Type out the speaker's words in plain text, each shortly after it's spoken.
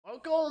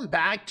Welcome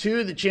back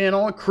to the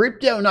channel,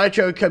 Crypto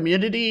Nitro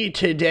community.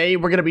 Today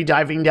we're going to be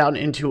diving down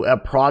into a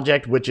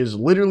project which is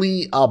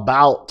literally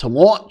about to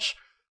launch.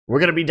 We're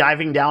going to be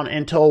diving down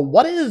into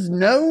what is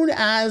known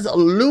as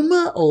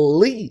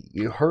Lumalee.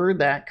 You heard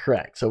that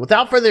correct. So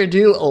without further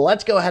ado,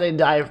 let's go ahead and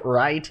dive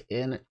right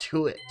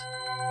into it.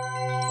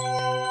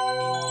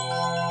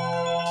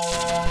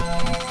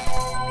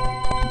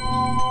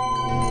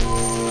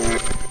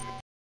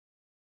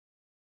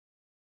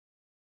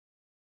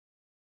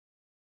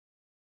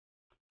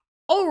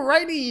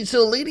 Alrighty,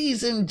 so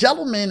ladies and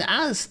gentlemen,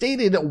 as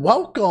stated,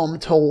 welcome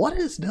to what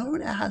is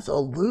known as a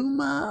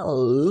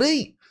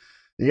Lumalee.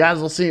 You guys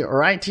will see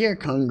right here,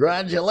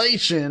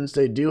 congratulations,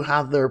 they do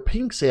have their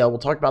pink sale. We'll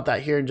talk about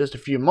that here in just a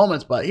few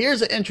moments, but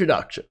here's an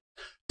introduction.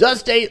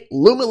 Does state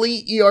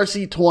Lumalee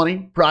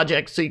ERC20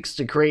 project seeks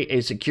to create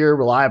a secure,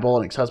 reliable,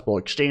 and accessible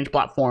exchange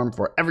platform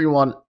for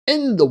everyone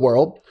in the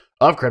world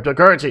of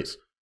cryptocurrencies.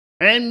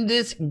 In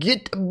this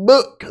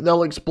Gitbook,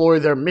 they'll explore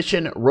their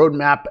mission,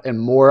 roadmap, and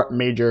more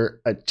major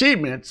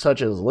achievements,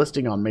 such as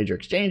listing on major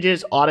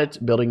exchanges, audits,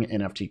 building an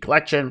NFT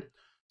collection.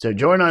 So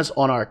join us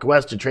on our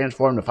quest to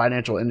transform the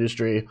financial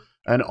industry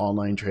and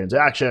online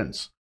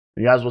transactions.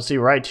 You guys will see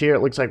right here,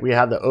 it looks like we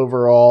have the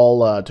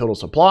overall total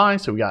supply.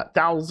 So we got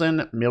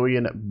 1,000,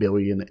 million,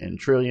 billion, and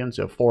trillion,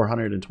 so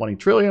 420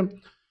 trillion.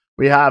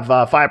 We have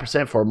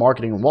 5% for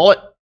marketing and wallet.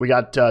 We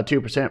got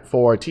 2%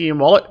 for team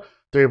wallet.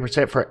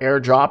 3% for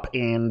airdrop,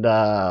 and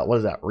what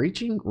is that?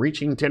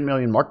 Reaching 10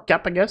 million market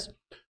cap, I guess.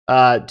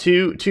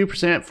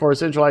 2% for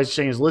centralized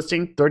exchange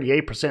listing,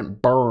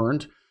 38%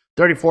 burned,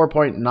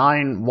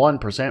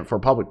 34.91% for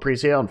public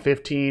presale, and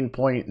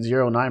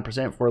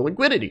 15.09% for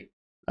liquidity.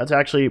 That's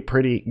actually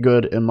pretty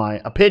good in my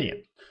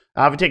opinion.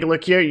 If you take a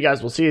look here, you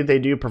guys will see that they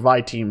do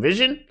provide team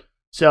vision.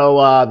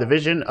 So the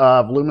vision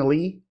of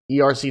Lumalee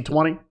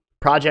ERC20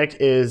 project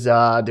is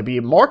to be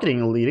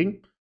marketing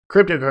leading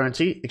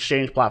cryptocurrency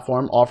exchange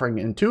platform offering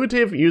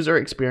intuitive user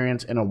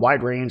experience and a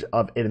wide range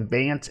of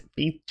advanced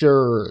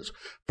features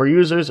for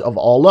users of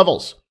all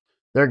levels.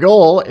 Their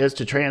goal is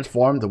to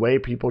transform the way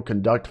people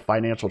conduct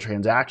financial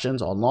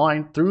transactions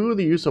online through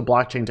the use of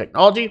blockchain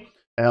technology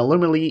and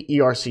Lumalee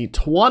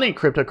ERC20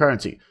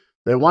 cryptocurrency.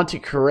 They want to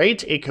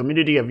create a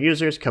community of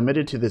users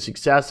committed to the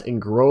success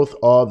and growth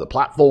of the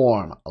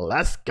platform.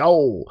 Let's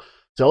go.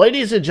 So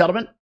ladies and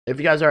gentlemen, if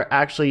you guys are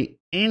actually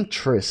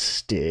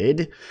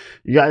interested,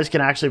 you guys can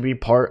actually be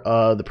part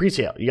of the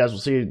presale. You guys will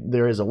see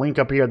there is a link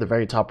up here at the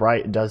very top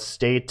right. It does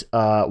state,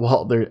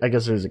 well, I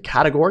guess there's a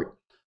category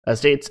that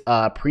states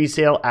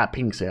presale at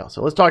pink sale.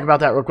 So let's talk about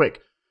that real quick.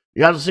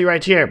 You guys will see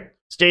right here,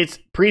 states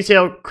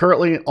presale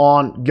currently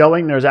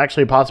ongoing. There's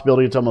actually a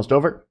possibility it's almost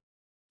over.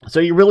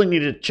 So you really need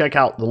to check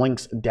out the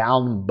links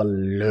down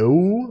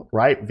below,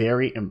 right?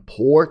 Very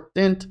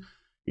important.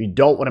 You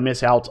don't want to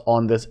miss out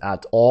on this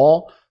at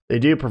all. They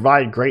do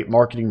provide great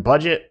marketing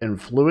budget,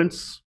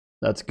 influence,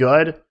 that's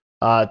good.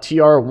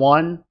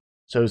 TR1,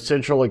 so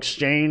central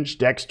exchange,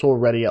 DEX tool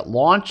ready at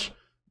launch.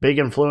 Big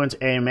influence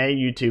AMA,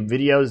 YouTube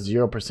videos,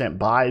 0%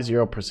 buy,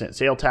 0%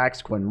 sale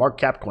tax,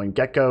 CoinMarketCap,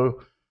 CoinGecko,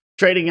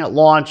 trading at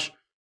launch,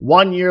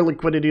 1 year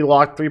liquidity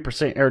lock,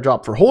 3%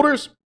 airdrop for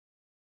holders,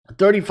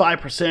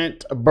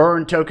 35%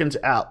 burn tokens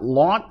at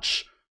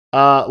launch.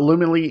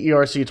 Lumalee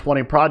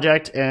ERC20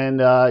 project, and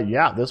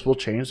yeah, this will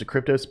change the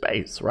crypto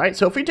space, right?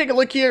 So if we take a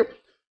look here,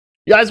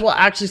 you guys will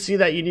actually see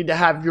that you need to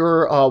have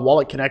your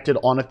wallet connected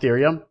on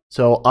Ethereum.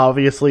 So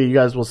obviously you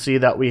guys will see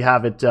that we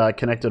have it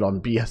connected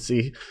on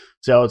BSC.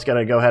 So it's going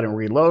to go ahead and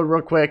reload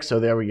real quick. So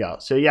there we go.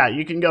 So yeah,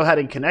 you can go ahead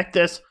and connect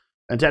this,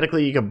 and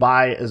technically you can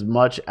buy as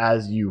much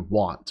as you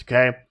want.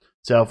 Okay.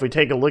 So if we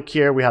take a look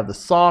here, we have the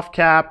soft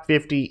cap,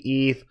 50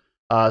 ETH.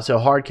 So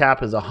hard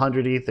cap is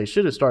 100 ETH. They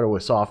should have started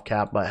with soft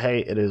cap, but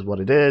hey, it is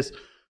what it is.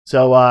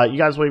 So you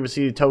guys will even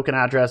see the token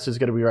address is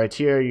going to be right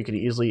here. You can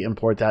easily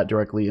import that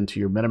directly into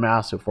your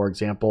MetaMask. So for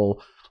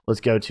example,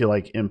 let's go to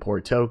like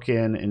import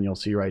token, and you'll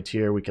see right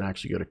here, we can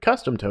actually go to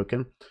custom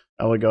token.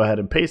 And we'll go ahead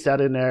and paste that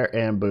in there,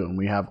 and boom,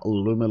 we have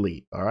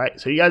Lumalee. All right.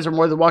 So you guys are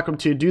more than welcome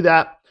to do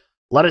that.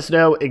 Let us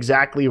know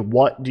exactly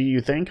what do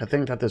you think. I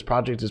think that this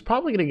project is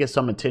probably going to get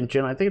some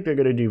attention. I think they're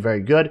going to do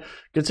very good,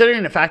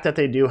 considering the fact that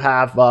they do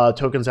have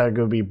tokens that are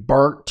going to be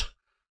burnt.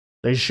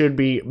 They should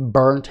be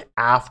burnt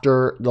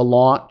after the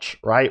launch,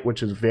 right?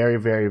 Which is very,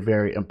 very,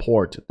 very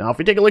important. Now, if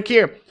we take a look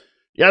here,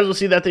 you guys will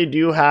see that they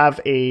do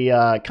have a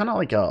kind of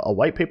like a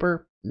white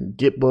paper,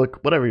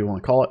 Gitbook, whatever you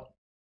want to call it.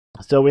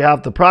 So we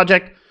have the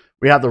project,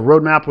 we have the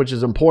roadmap, which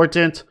is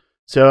important.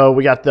 So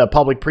we got the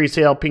public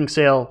presale, pink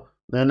sale.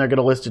 Then they're going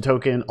to list a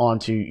token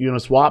onto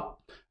Uniswap.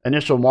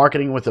 Initial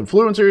marketing with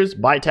influencers,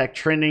 buy tech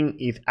trending,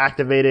 ETH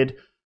activated.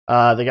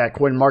 They got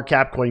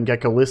CoinMarketCap,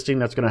 CoinGecko listing.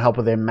 That's going to help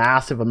with a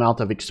massive amount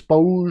of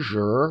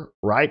exposure,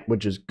 right?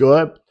 Which is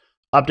good.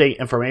 Update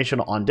information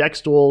on DEX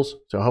tools.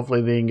 So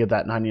hopefully they can get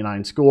that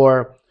 99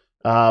 score.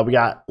 We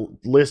got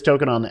list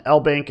token on the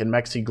LBank and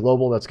Mexi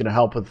Global. That's going to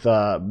help with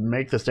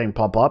make this thing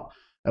pump up.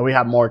 And we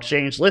have more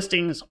exchange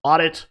listings,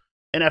 audit,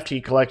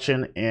 NFT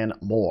collection, and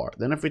more.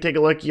 Then if we take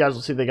a look, you guys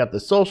will see they got the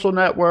social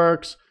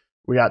networks,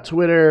 We got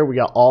Twitter. We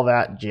got all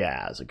that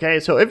jazz. Okay,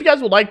 so if you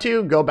guys would like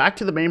to go back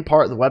to the main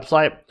part of the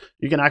website,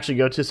 you can actually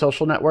go to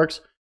social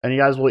networks, and you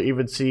guys will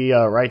even see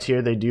right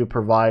here, they do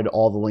provide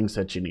all the links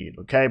that you need.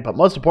 Okay, but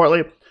most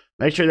importantly,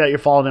 make sure that you're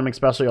following them,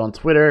 especially on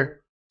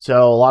Twitter.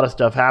 So a lot of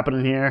stuff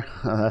happening here.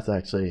 That's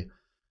actually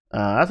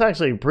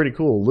pretty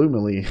cool.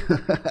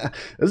 Lumalee.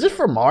 Is this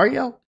for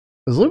Mario?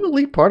 Is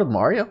Lumalee part of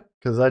Mario?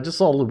 Because I just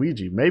saw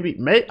Luigi. Maybe.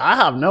 I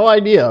have no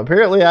idea.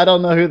 Apparently, I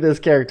don't know who this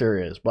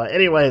character is. But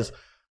anyways,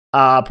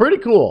 pretty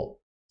cool.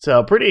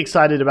 So pretty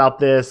excited about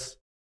this.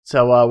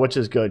 So which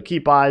is good.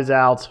 Keep eyes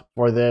out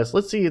for this.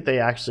 Let's see if they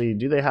actually,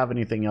 do they have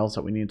anything else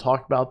that we need to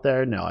talk about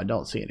there? No, I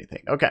don't see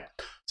anything. Okay.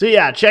 So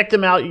yeah, check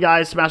them out, you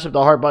guys. Smash up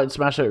the heart button.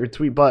 Smash that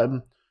retweet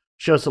button.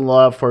 Show some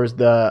love for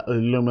the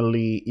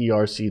Lumalee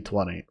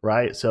ERC20,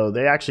 right? So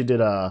they actually did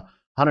a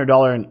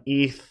 $100 in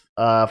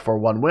ETH for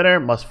one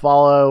winner. Must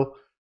follow,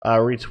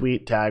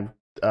 retweet, tag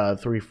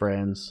 3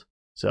 friends.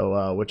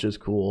 So which is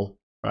cool,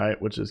 right?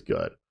 Which is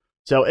good.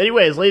 So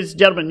anyways, ladies and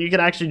gentlemen, you can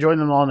actually join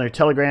them on their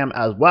Telegram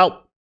as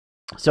well.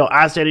 So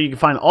as stated, you can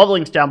find all the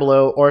links down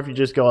below, or if you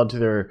just go onto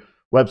their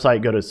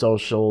website, go to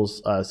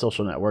socials,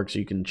 social networks,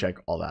 you can check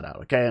all that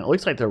out. Okay, and it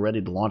looks like they're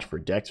ready to launch for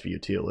Dex View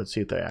too. Let's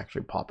see if they're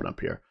actually popping up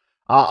here.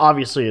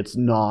 Obviously, it's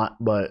not,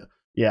 but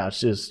yeah, it's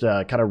just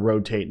kind of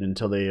rotating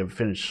until they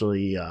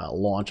eventually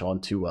launch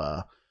onto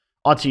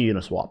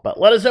Uniswap. But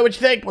let us know what you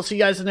think. We'll see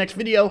you guys in the next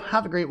video.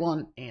 Have a great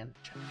one, and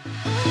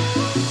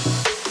ciao.